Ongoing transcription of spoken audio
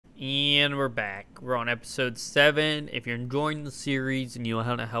And we're back. We're on episode 7. If you're enjoying the series and you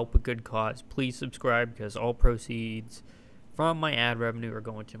want to help a good cause, please subscribe because all proceeds from my ad revenue are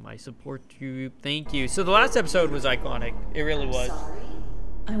going to my support group. Thank you. So the last episode was iconic. It really was. Sorry.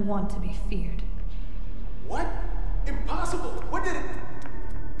 I want to be feared. What? Impossible. What did it...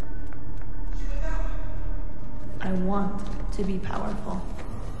 I want to be powerful.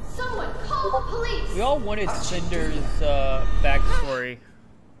 Someone call the police! We all wanted Cinder's backstory.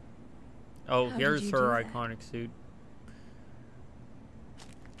 Oh, How here's did you her do that? iconic suit.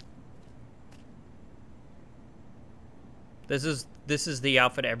 This is the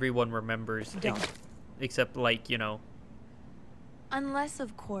outfit everyone remembers, Don't. except like, you know, Unless,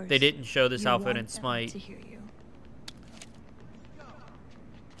 of course, they didn't show this you outfit want in them Smite. to hear you.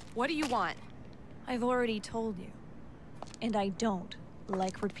 What do you want? I've already told you, and I don't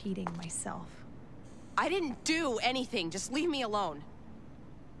like repeating myself. I didn't do anything. Just leave me alone.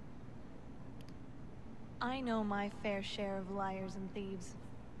 I know my fair share of liars and thieves.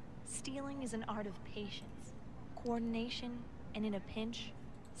 Stealing is an art of patience, coordination, and in a pinch,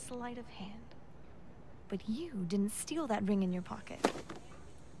 sleight of hand. But you didn't steal that ring in your pocket.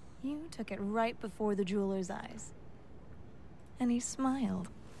 You took it right before the jeweler's eyes. And he smiled.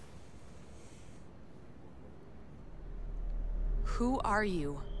 Who are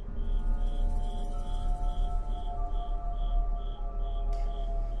you?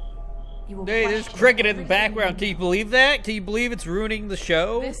 You will Hey, there's question cricket in the everything background. Can you believe that? Can you believe it's ruining the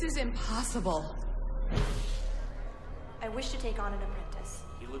show? This is impossible. I wish to take on an apprentice.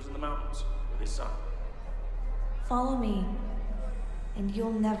 He lives in the mountains with his son. Follow me, and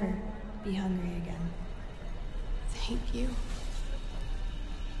you'll never be hungry again. Thank you.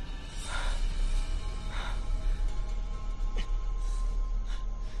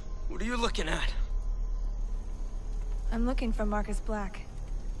 What are you looking at? I'm looking for Marcus Black.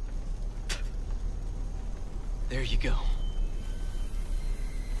 There you go.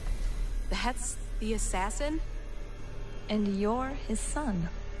 That's the assassin? And you're his son.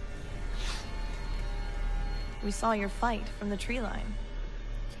 We saw your fight from the tree line.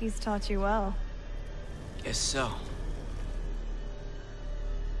 He's taught you well. Guess so.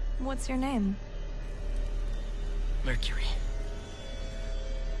 What's your name? Mercury.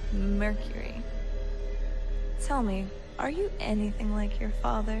 Mercury. Tell me, are you anything like your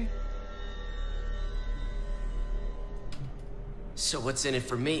father? So what's in it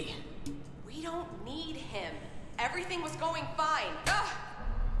for me? We don't need him. Everything was going fine. Ugh!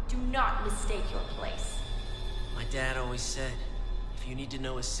 Do not mistake your place. My dad always said, if you need to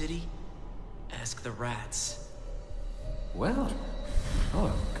know a city, ask the rats. Well,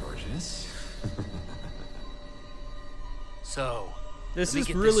 hello, gorgeous. So, This let me is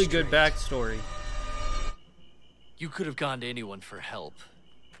get really this good straight. backstory. You could have gone to anyone for help.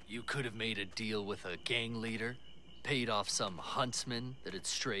 You could have made a deal with a gang leader, paid off some huntsman that had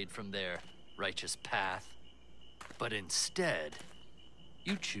strayed from their righteous path. But instead,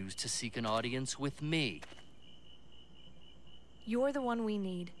 you choose to seek an audience with me. You're the one we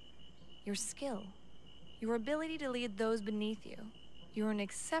need. Your skill. Your ability to lead those beneath you. You're an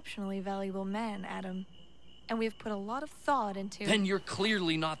exceptionally valuable man, Adam. And we've put a lot of thought into... Then you're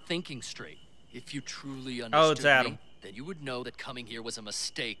clearly not thinking straight. If you truly Oh, understood it's Adam. me, then you would know that coming here was a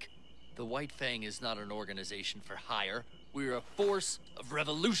mistake. The White Fang is not an organization for hire. We're a force of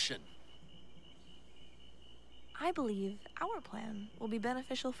revolution. I believe our plan will be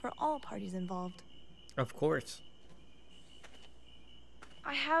beneficial for all parties involved. Of course.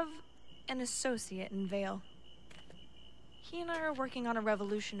 I have an associate in Vale. He and I are working on a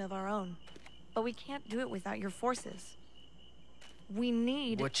revolution of our own, but we can't do it without your forces. We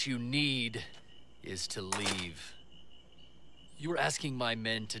need... What you need is to leave. You are asking my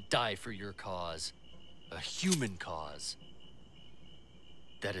men to die for your cause. A human cause.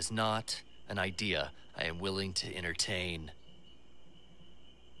 That is not an idea I am willing to entertain.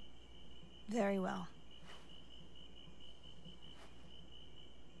 Very well.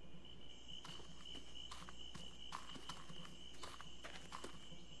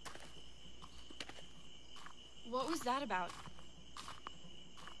 What was that about?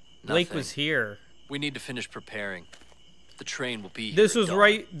 Blake Nothing. was here. We need to finish preparing. The train will be here This at was dawn.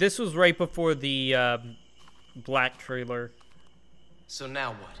 right. This was right before the Black trailer. So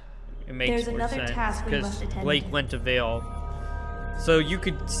now what? It makes There's more another sense task we because must attend Blake to. went to Vale. So you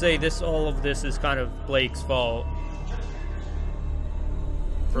could say this. All of this is kind of Blake's fault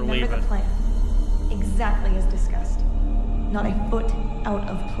for Remember leaving. the plan. Exactly as discussed. Not a foot out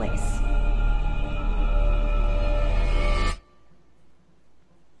of place.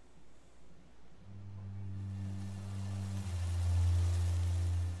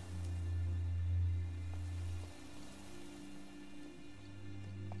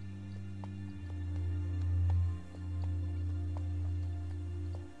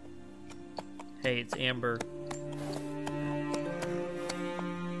 Hey, it's Amber.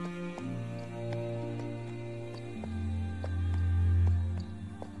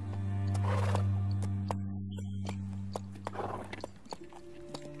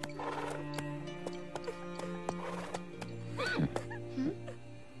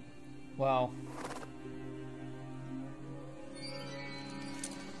 Wow.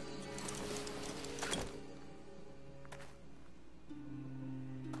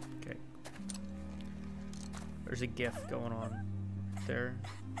 Okay. There's a gift going on there.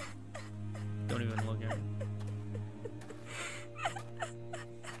 Don't even look at it.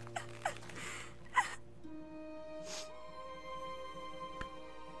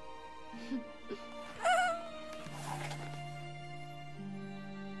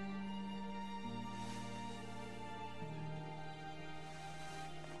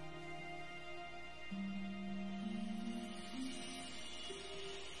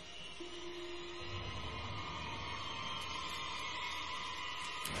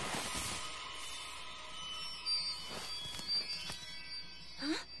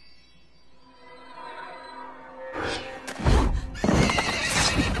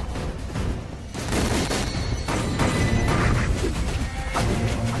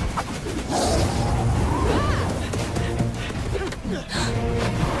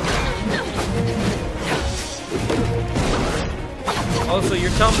 Also,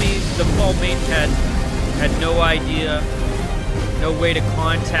 you're telling me the Fall Maidens had no idea, no way to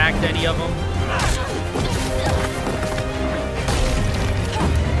contact any of them?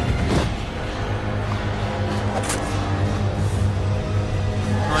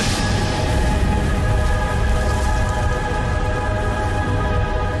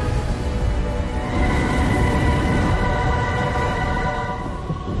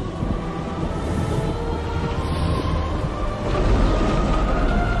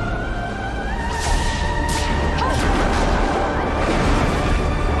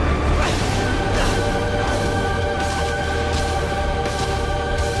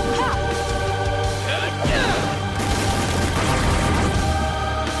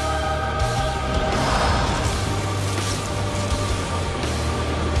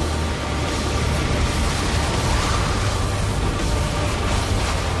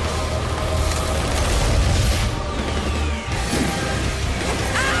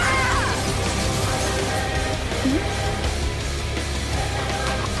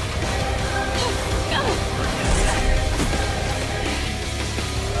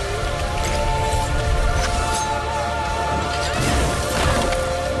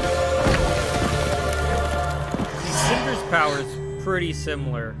 Power's pretty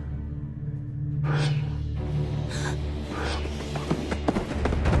similar.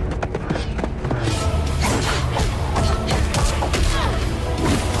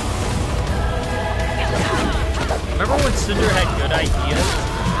 Remember when Cinder had good ideas?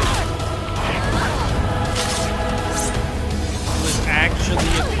 He was actually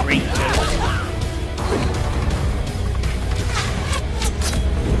a great villain.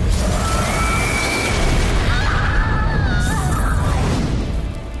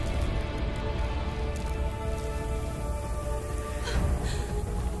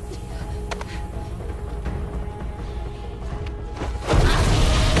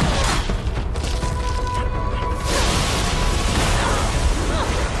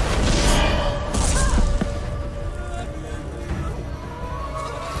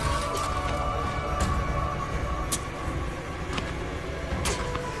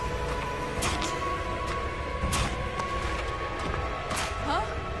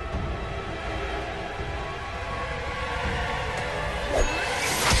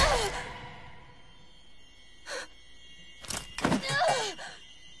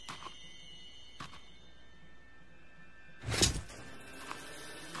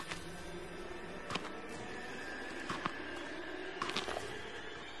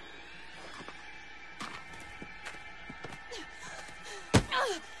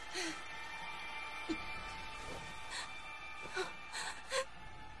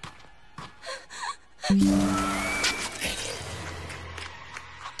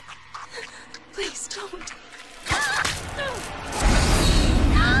 Please don't.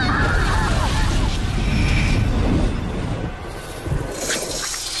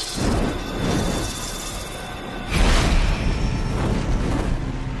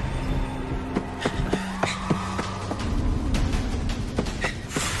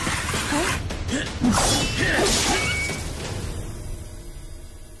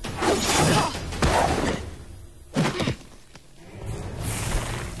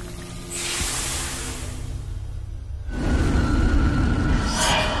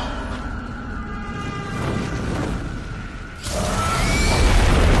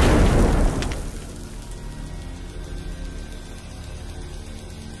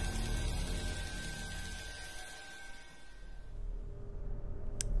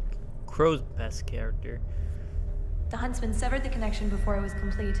 Crow's the best character. The huntsman severed the connection before it was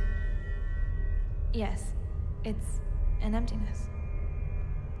complete. Yes, it's an emptiness.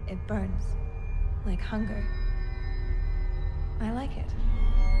 It burns, like hunger. I like it.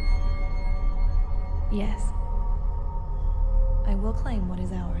 Yes. I will claim what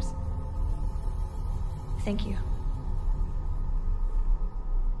is ours. Thank you.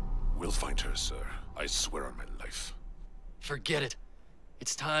 We'll find her, sir. I swear on my life. Forget it.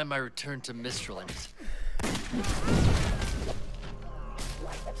 It's time I return to Mistraland.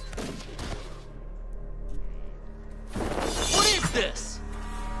 What is this?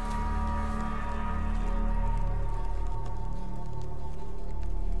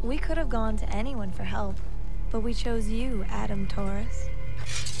 We could have gone to anyone for help, but we chose you, Adam Taurus.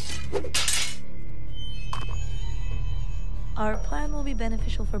 Our plan will be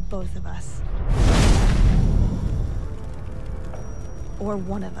beneficial for both of us. Or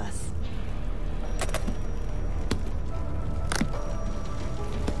one of us.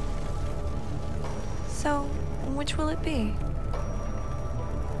 So, which will it be?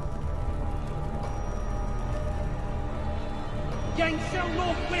 Gangshell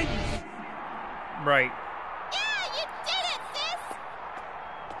North wins! Right. Yeah, you did it, sis!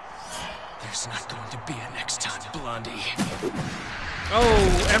 There's not going to be a next time, Blondie.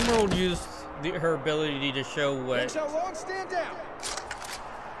 Oh, Emerald used her ability to show what... Gangshell Long, stand down!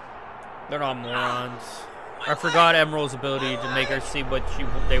 They're not morons. I forgot Emerald's ability to make her see what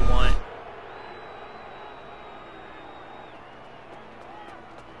they want.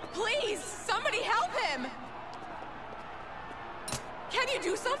 Please, somebody help him! Can you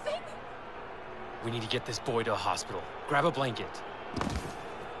do something? We need to get this boy to a hospital. Grab a blanket.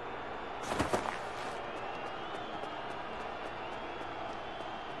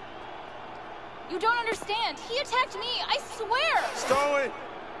 You don't understand. He attacked me, I swear! Stow it!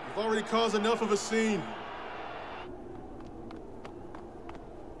 You've already caused enough of a scene.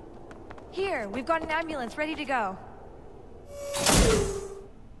 Here, we've got an ambulance ready to go.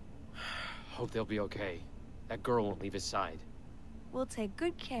 Hope they'll be okay. That girl won't leave his side. We'll take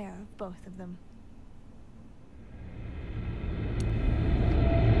good care of both of them.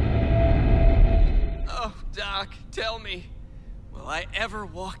 Oh, Doc, tell me. Will I ever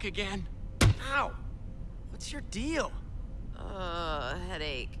walk again? Ow! What's your deal?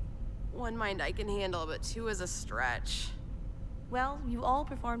 Headache. One mind I can handle, but two is a stretch. Well, you all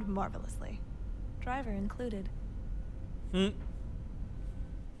performed marvelously. Driver included. So,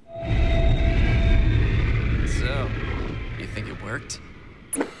 you think it worked?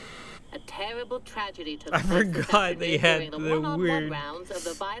 A terrible tragedy took I place this forgot they afternoon had during the the one-on-one weird rounds of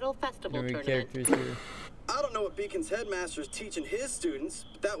the Vital Festival weird tournament. characters here. I don't know what Beacon's headmaster's teaching his students,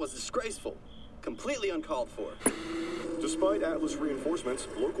 but that was disgraceful. Completely uncalled for. Despite Atlas reinforcements,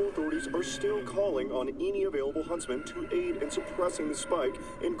 local authorities are still calling on any available huntsman to aid in suppressing the spike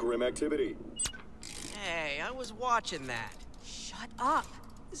in grim activity. Hey, I was watching that. Shut up!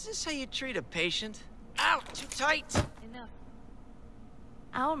 Is this how you treat a patient? Ow, too tight! Enough.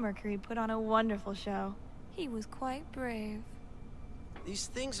 Our Mercury put on a wonderful show. He was quite brave. These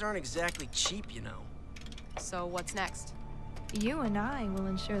things aren't exactly cheap, you know. So what's next? You and I will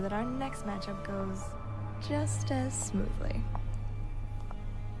ensure that our next matchup goes just as smoothly.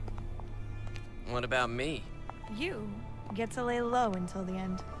 What about me? You get to lay low until the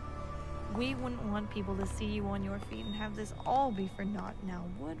end. We wouldn't want people to see you on your feet and have this all be for naught now,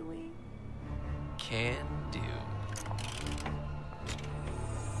 would we? Can do.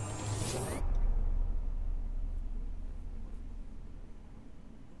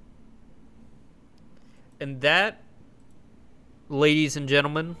 And that, ladies and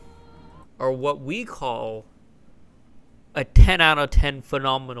gentlemen, are what we call a 10 out of 10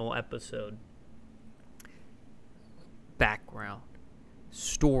 phenomenal episode. Background,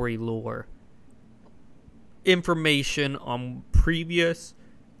 story lore, information on previous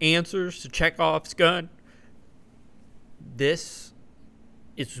answers to Chekhov's gun. This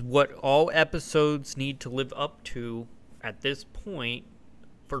is what all episodes need to live up to at this point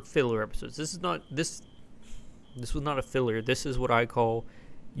for filler episodes. This was not a filler. This is what I call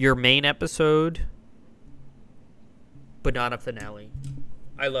your main episode, but not a finale.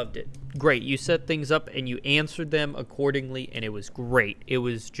 I loved it. Great. You set things up and you answered them accordingly, and it was great. It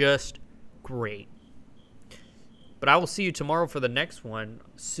was just great. But I will see you tomorrow for the next one.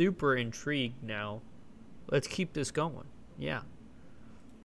 Super intrigued now. Let's keep this going. Yeah.